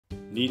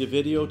Need a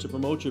video to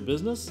promote your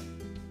business?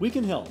 We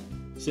can help.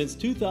 Since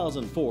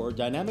 2004,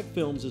 Dynamic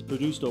Films has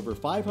produced over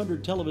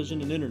 500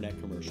 television and internet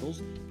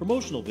commercials,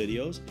 promotional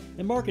videos,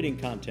 and marketing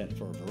content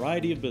for a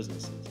variety of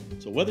businesses.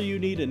 So whether you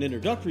need an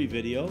introductory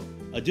video,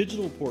 a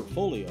digital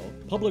portfolio,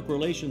 public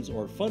relations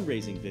or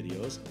fundraising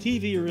videos,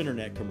 TV or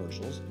internet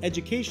commercials,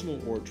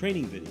 educational or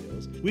training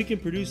videos, we can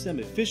produce them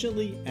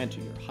efficiently and to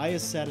your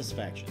highest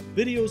satisfaction.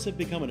 Videos have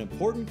become an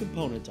important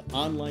component to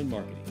online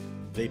marketing.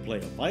 They play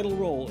a vital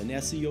role in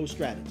SEO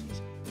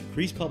strategies,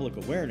 increase public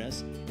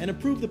awareness, and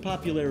improve the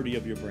popularity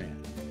of your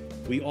brand.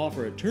 We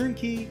offer a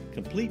turnkey,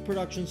 complete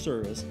production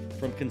service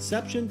from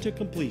conception to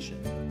completion.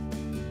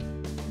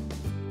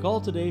 Call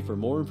today for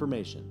more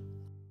information.